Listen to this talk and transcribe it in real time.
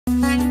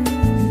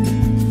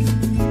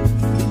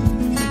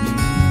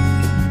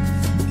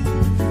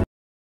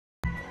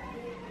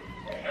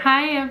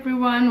Hi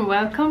everyone,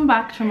 welcome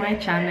back to my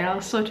channel.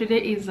 So today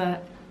is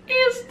a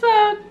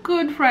Easter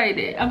Good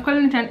Friday. I'm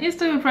calling it an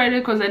Easter Good Friday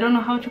because I don't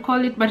know how to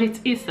call it, but it's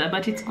Easter,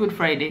 but it's Good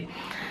Friday.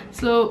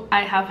 So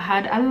I have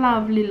had a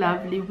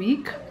lovely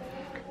week.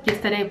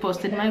 Yesterday I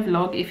posted my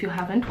vlog. If you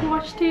haven't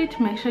watched it,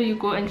 make sure you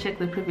go and check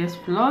the previous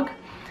vlog.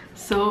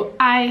 So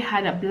I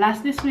had a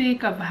blast this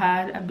week. I've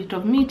had a bit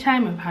of me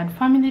time, I've had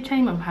family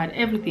time, I've had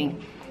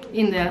everything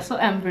in there, so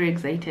I'm very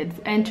excited.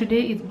 And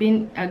today it's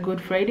been a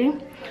Good Friday.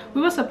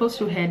 We were supposed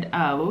to head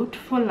out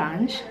for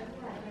lunch.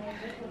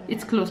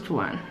 It's close to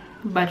 1,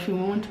 but we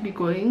won't be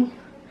going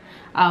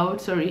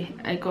out. Sorry,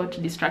 I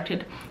got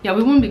distracted. Yeah,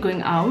 we won't be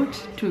going out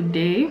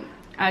today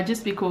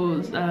just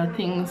because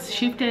things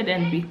shifted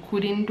and we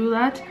couldn't do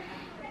that.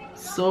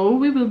 So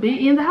we will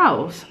be in the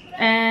house,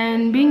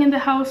 and being in the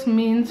house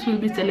means we'll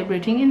be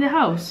celebrating in the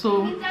house.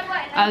 So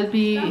I'll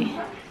be,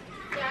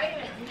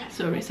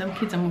 sorry, some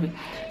kids are moving.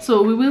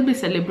 So we will be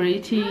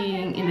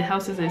celebrating in the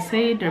house, as I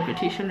said,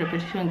 repetition,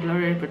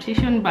 Gloria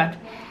repetition. But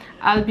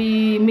I'll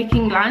be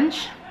making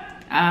lunch,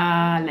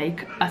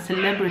 like a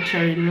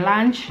celebratory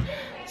lunch.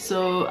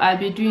 So I'll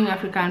be doing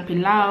African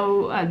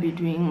pilau, I'll be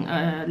doing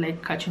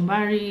like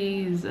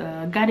kachumbaris,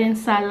 garden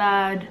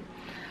salad.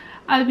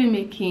 I'll be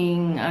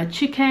making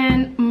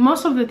chicken.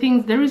 Most of the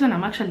things, the reason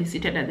I'm actually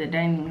seated at the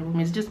dining room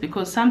is just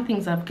because some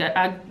things have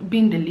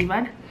been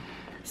delivered.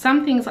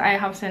 Some things I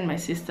have sent my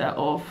sister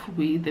off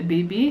with the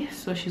baby,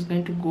 so she's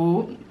going to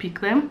go pick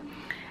them.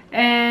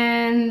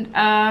 And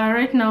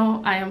right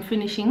now I am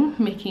finishing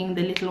making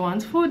the little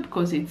one's food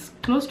because it's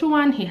close to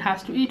 1. He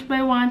has to eat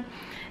by 1.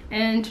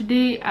 And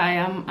today I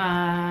am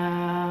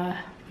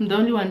the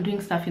only one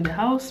doing stuff in the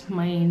house.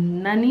 My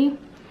nanny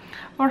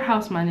or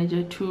house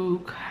manager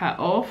took her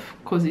off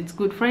because it's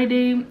Good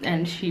Friday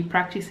and she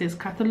practices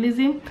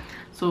Catholicism,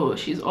 so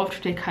she's off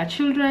to take her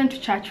children to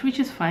church, which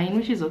is fine,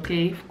 which is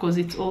okay because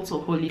it's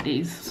also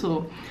holidays.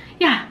 So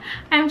yeah,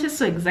 I'm just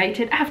so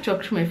excited. I've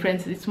talked to my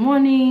friends this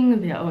morning,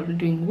 they are all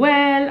doing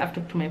well. I've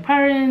talked to my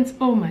parents.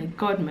 Oh my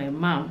god, my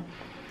mom.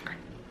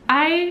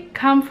 I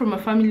come from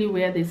a family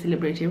where they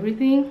celebrate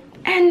everything,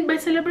 and by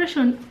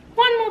celebration,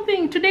 one more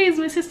thing, today is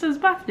my sister's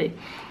birthday.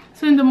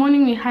 So in the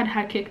morning we had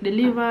her cake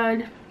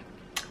delivered.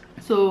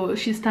 So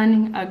she's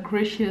turning a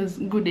gracious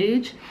good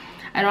age.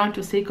 I don't want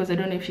to say because I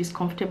don't know if she's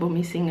comfortable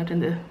me saying it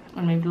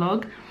on my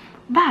vlog,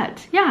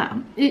 but yeah,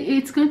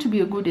 it's going to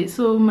be a good day.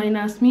 So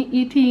minus me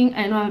eating,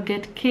 I know I'll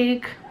get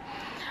cake.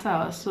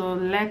 So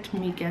let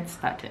me get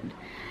started.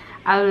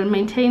 I'll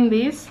maintain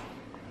this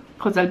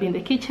because I'll be in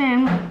the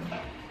kitchen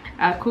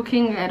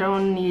cooking. I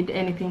don't need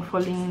anything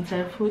falling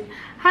inside food.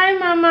 Hi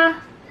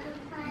mama.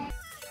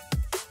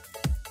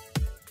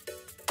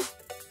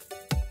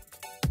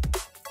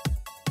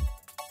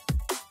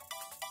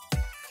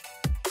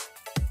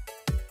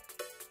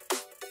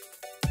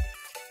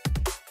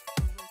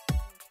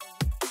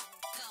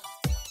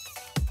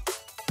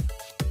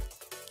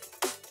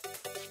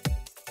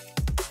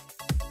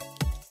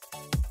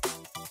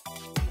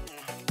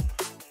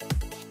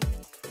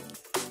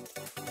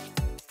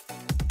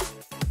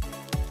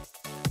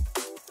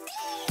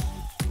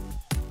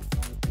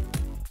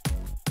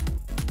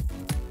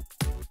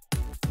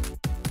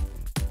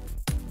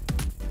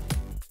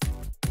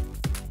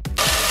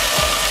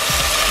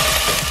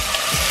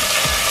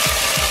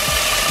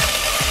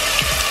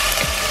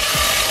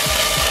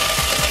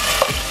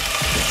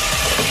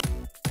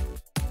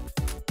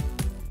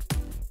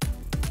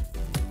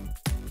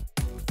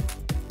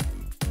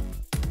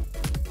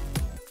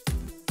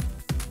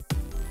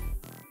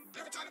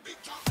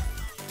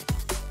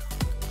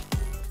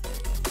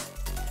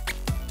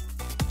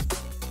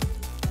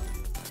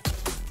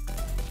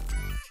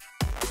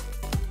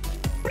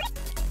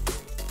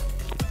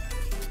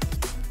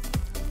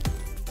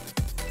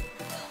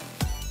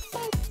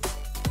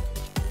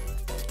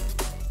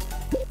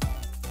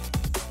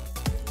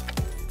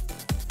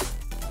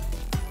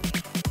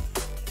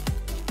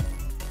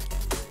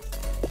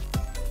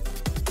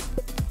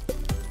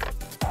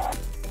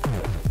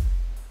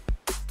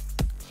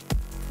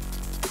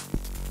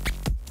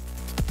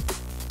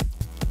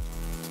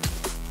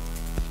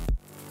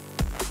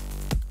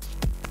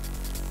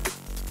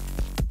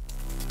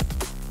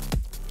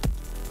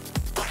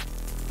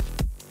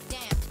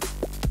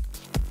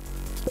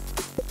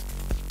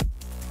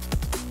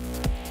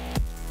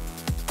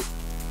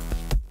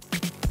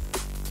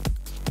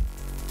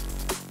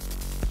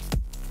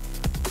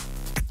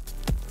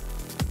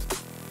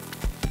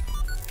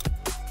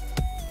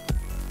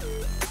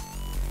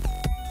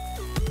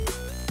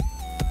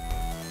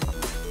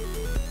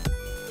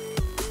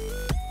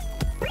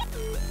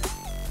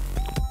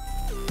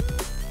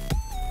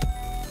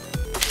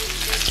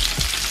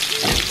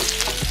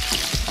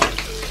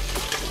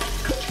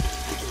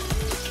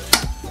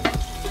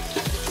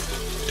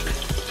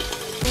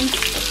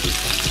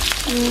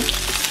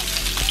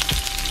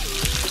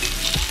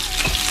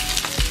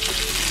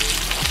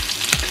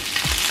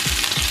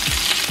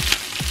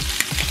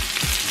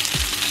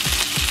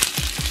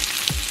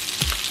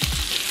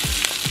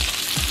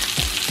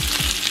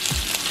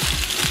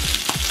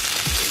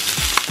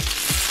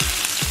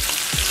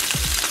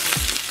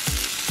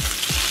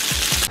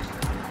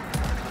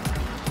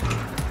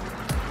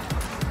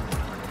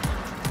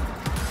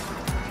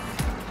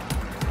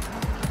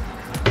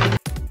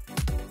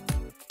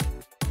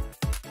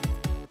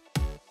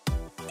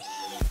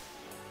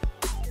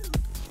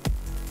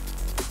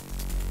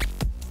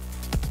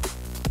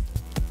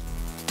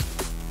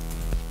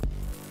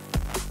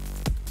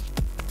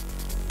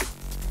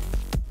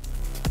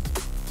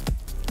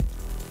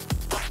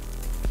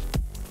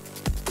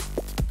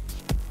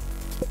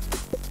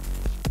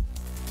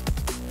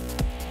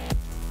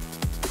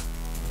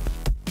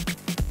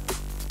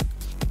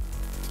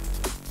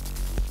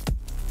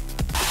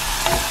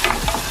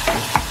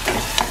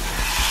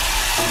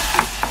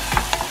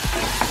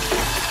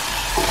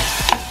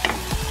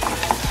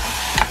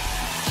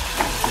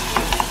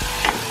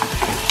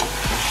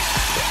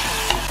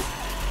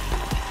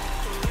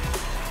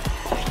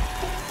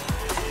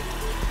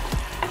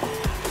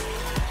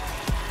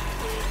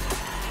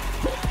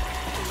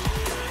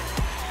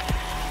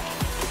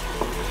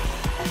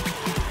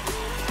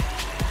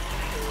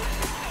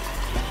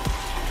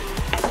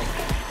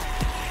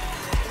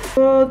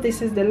 So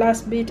this is the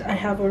last bit. I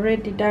have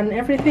already done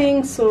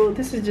everything, so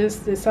this is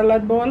just the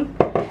salad bowl,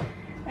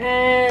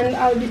 and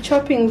I'll be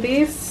chopping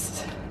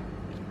this.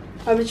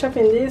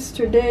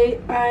 Today.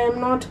 I am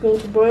not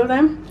going to boil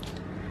them,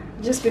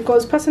 just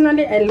because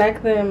personally I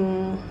like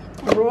them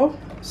raw,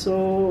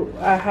 so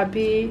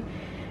hubby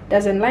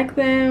doesn't like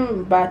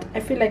them, but I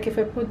feel like if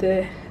I put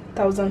the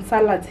 1000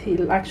 salads,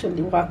 he'll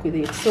actually work with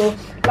it. So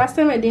last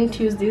time I didn't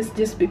use this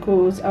just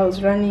because I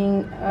was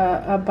running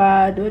a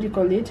bad, what do you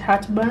call it,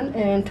 heartburn,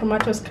 and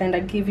tomatoes kind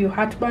of give you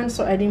heartburn,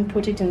 so I didn't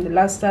put it in the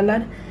last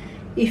salad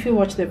if you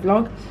watch the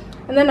vlog.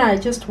 And then I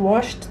just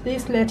washed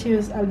this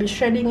lettuce. I'll be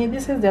shredding it.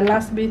 This is the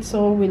last bit,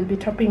 so we'll be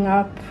topping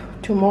up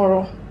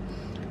tomorrow.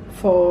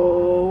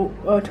 For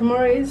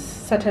tomorrow is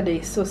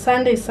Saturday, so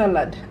Sunday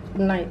salad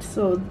night.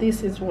 So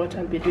this is what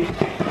I'll be doing.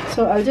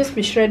 So I'll just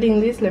be shredding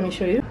this. Let me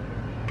show you.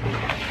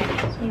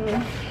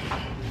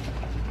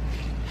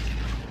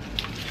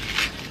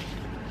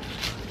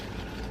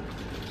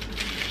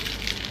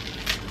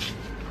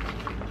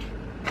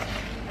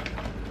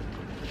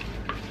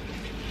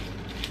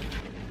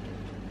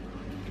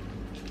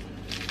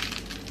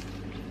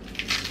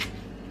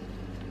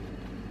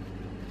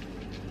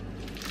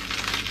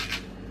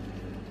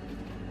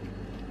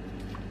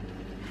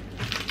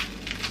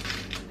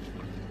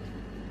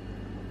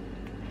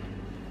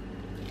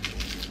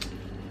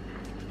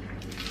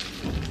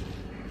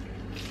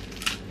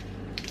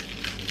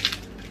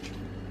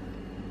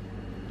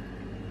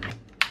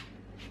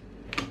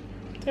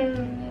 So,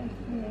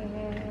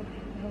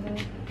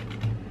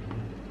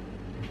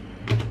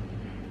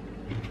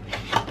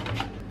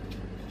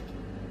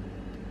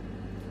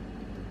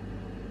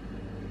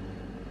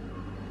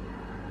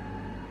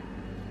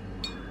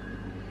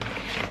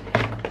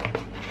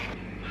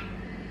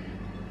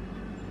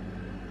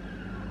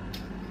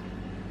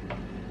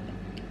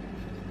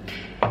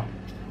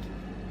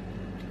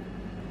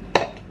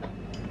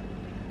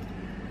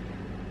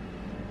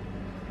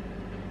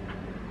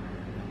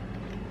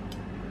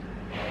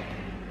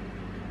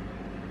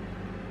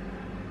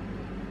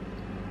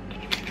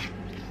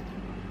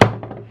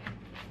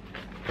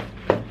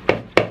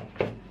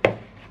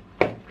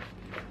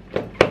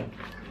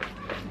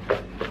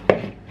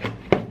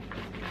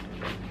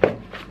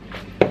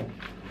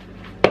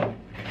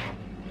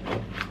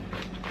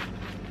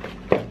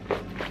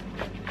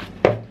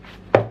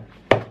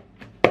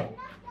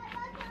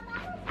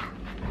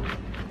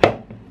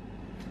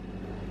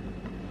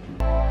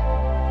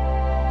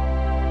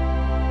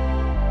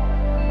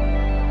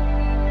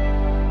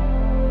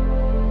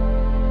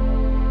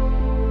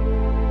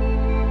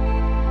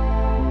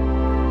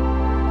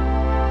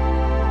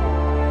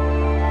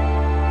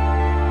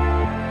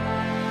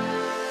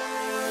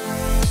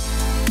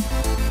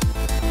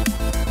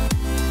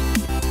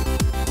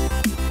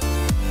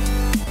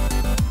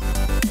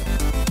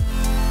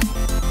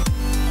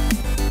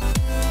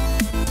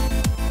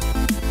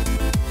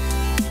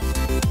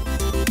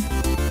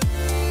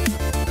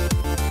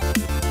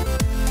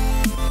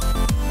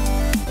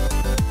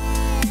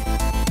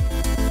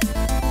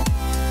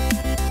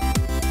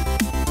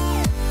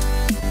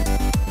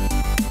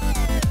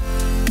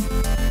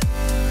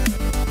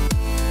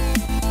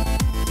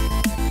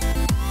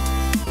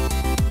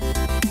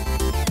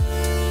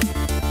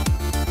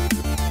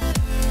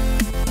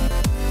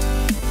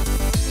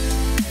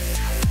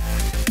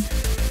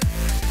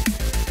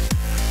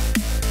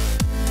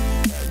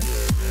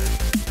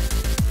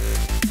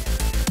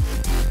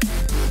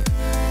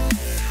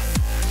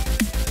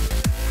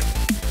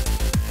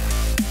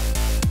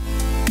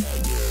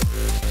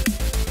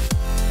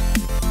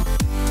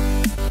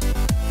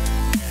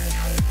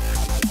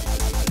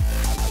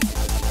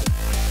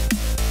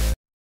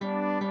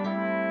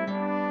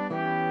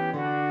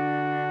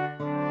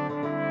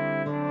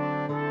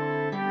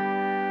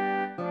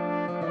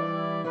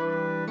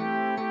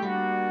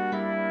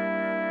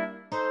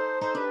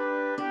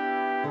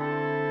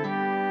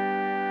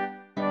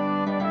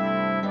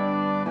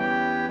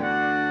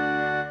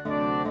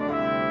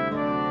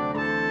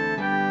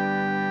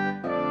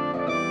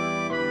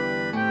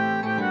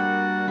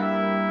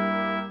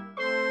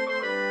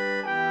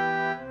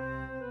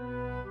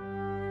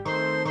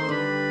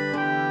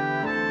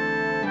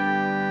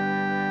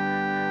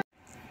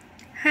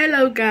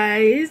 hello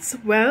guys,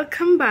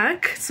 welcome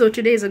back. So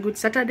today is a good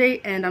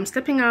Saturday and I'm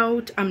stepping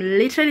out. I'm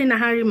literally in a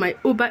hurry. My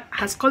Uber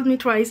has called me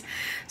twice,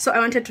 so I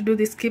wanted to do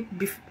this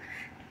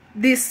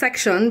this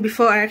section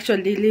before I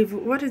actually leave.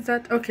 What is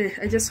that? Okay,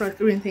 I just saw a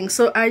green thing.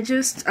 So I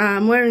just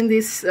wearing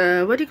this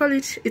what do you call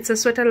it, it's a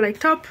sweater like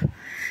top,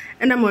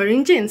 and I'm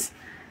wearing jeans.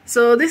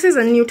 So this is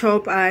a new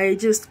top. I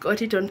just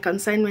got it on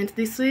consignment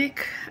this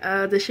week.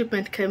 The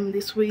shipment came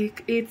this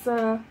week. It's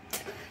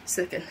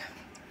second.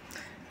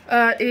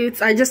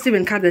 I just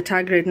even cut the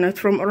tag right now. It's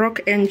from Rock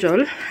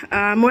Angel.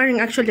 I'm wearing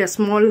actually a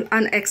small,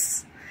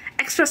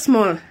 extra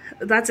small.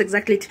 That's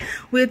exactly it.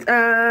 With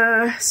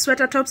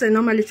sweater tops, I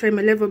normally try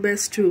my level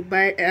best to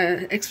buy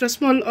extra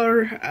small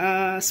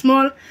or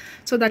small,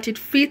 so that it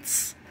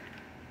fits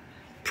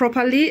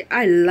properly.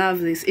 I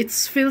love this. It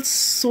feels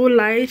so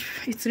light.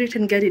 It's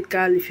written "Get It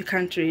Girl" if you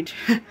can't read.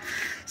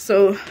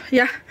 So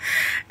yeah.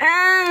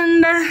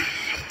 And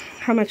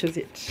how much was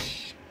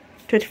it?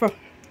 24.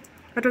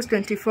 That was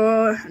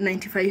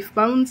 24.95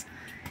 pounds.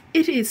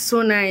 It is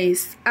so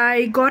nice.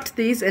 I got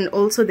this and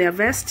also their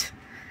vest.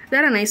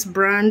 They're a nice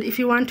brand. If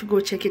you want to go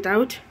check it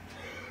out.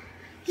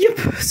 Yep.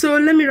 So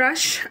let me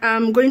rush.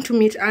 I'm going to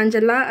meet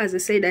Angela. As I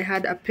said, I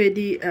had a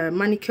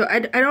manicure. I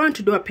don't want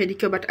to do a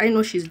pedicure, but I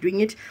know she's doing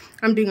it.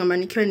 I'm doing a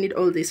manicure. I need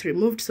all this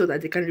removed so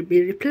that they can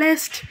be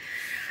replaced.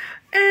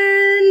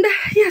 And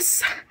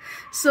yes,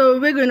 so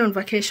we're going on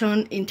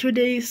vacation in 2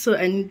 days, so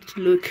I need to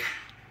look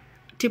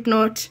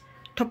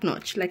top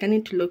notch. Like, I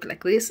need to look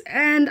like this,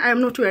 and I'm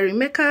not wearing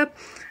makeup.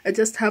 I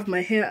just have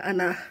my hair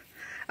and a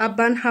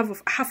bun,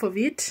 half of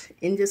it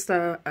in just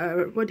a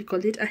what do you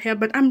call it, a hair.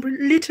 But I'm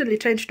literally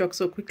trying to talk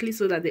so quickly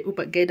so that the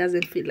Uber guy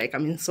doesn't feel like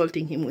I'm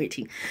insulting him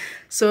waiting.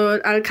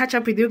 So I'll catch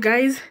up with you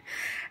guys,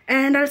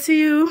 and I'll see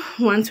you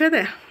once we're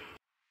there.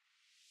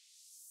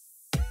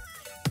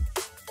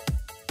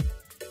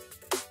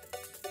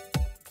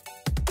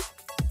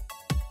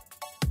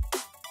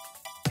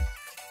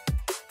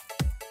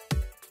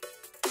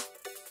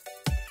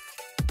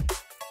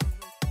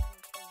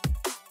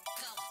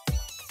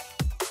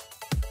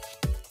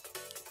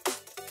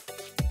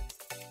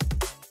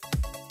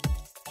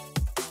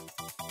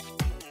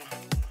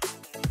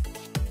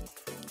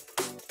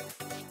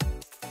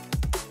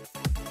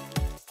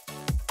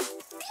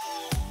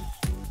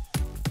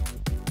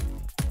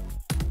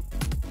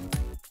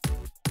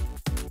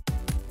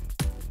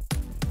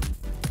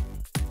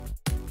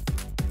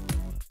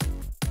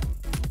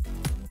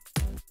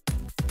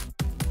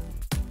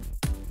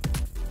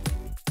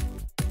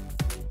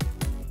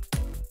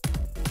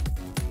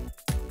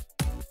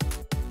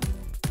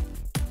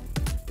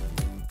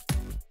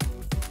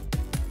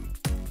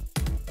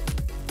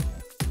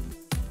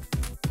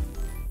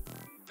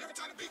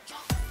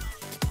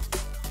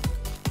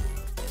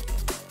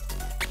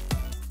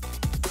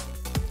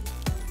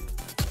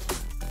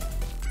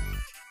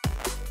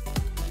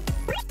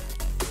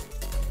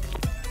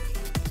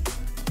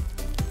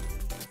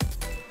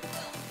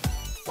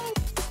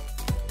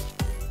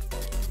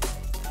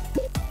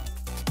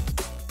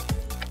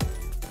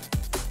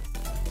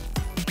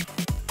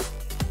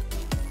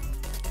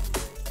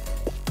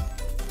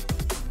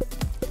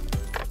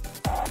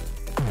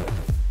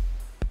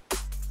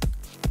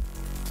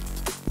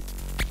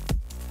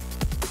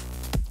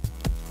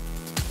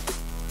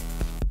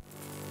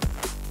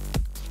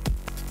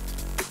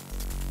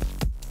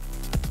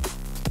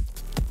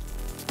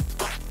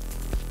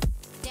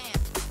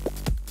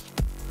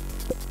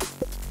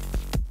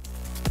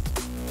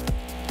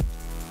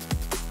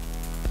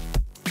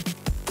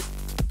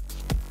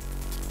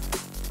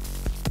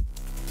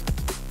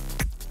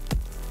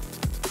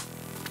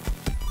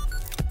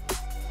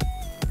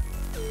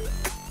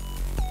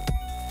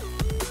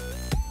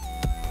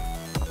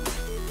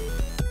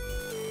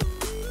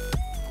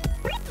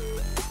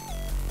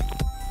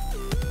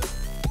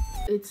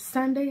 It's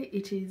Sunday.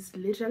 It is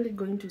literally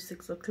going to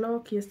 6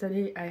 o'clock.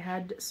 Yesterday I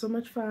had so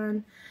much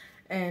fun,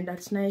 and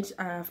at night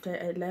after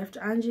I left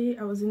Angie,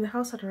 I was in the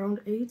house at around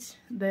 8.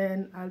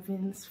 Then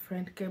Alvin's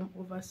friend came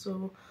over,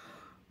 so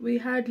we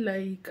had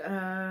like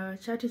a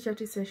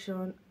chatty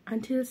session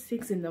until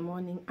 6 in the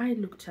morning. I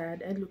look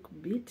tired, I look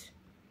beat.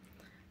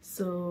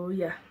 So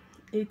yeah,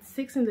 it's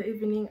 6 in the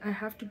evening. I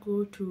have to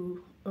go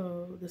to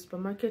the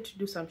supermarket to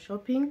do some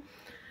shopping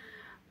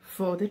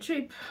for the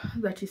trip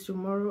that is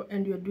tomorrow,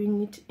 and we're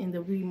doing it in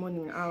the wee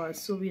morning hours.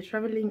 So we're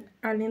traveling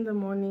early in the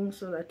morning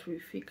so that we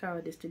pick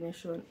our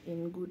destination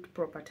in good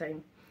proper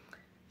time.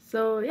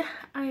 So yeah,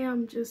 I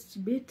am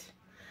just beat,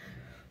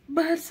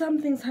 but some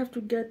things have to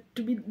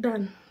be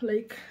done.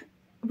 Like,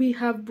 we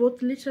have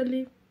both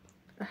literally,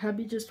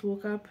 hubby just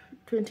woke up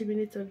 20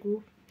 minutes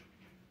ago.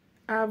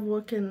 I've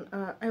woken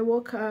I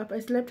woke up, I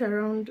slept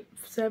around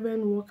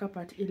 7, woke up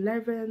at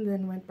 11,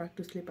 then went back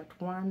to sleep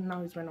at 1.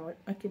 Now is when I'm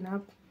waking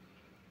up.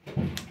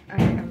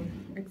 I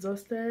am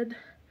exhausted.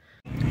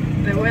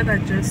 The weather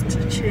just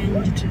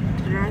changed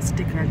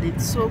drastically.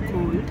 It's so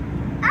cold.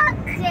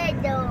 Okay,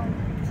 though.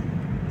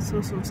 So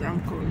I'm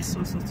cold.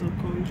 So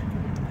cold.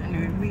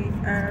 Anyway, we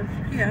are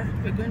here.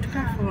 We're going to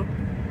Carrefour.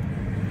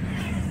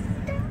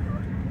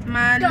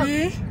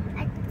 Mali.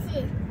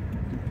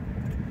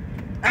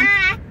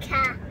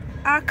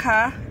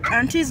 Aka.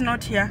 Auntie's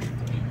not here.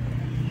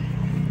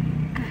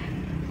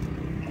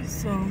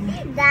 So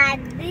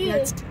Daddy.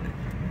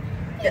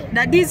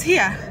 Daddy's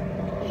here.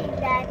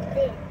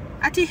 Daddy.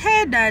 Ati,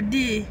 hey,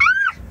 Daddy.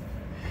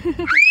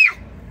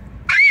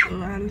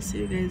 So I'll see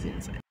you guys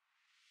inside.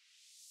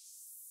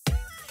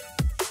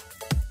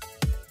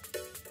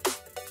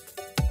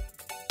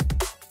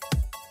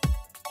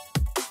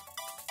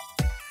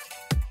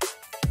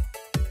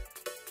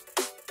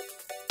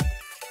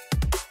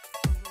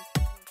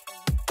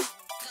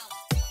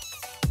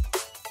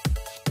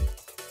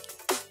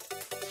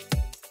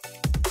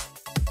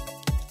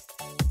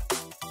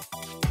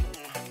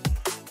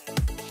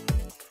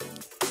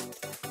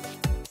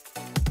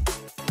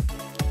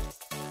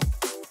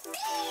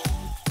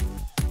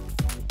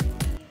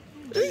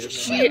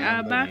 We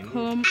are back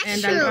home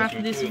and I'll wrap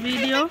this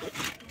video.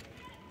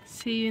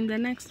 See you in the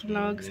next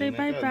vlog. Say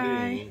bye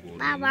bye.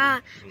 Bye bye.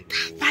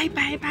 Bye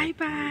bye bye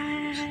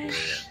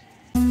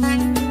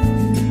bye.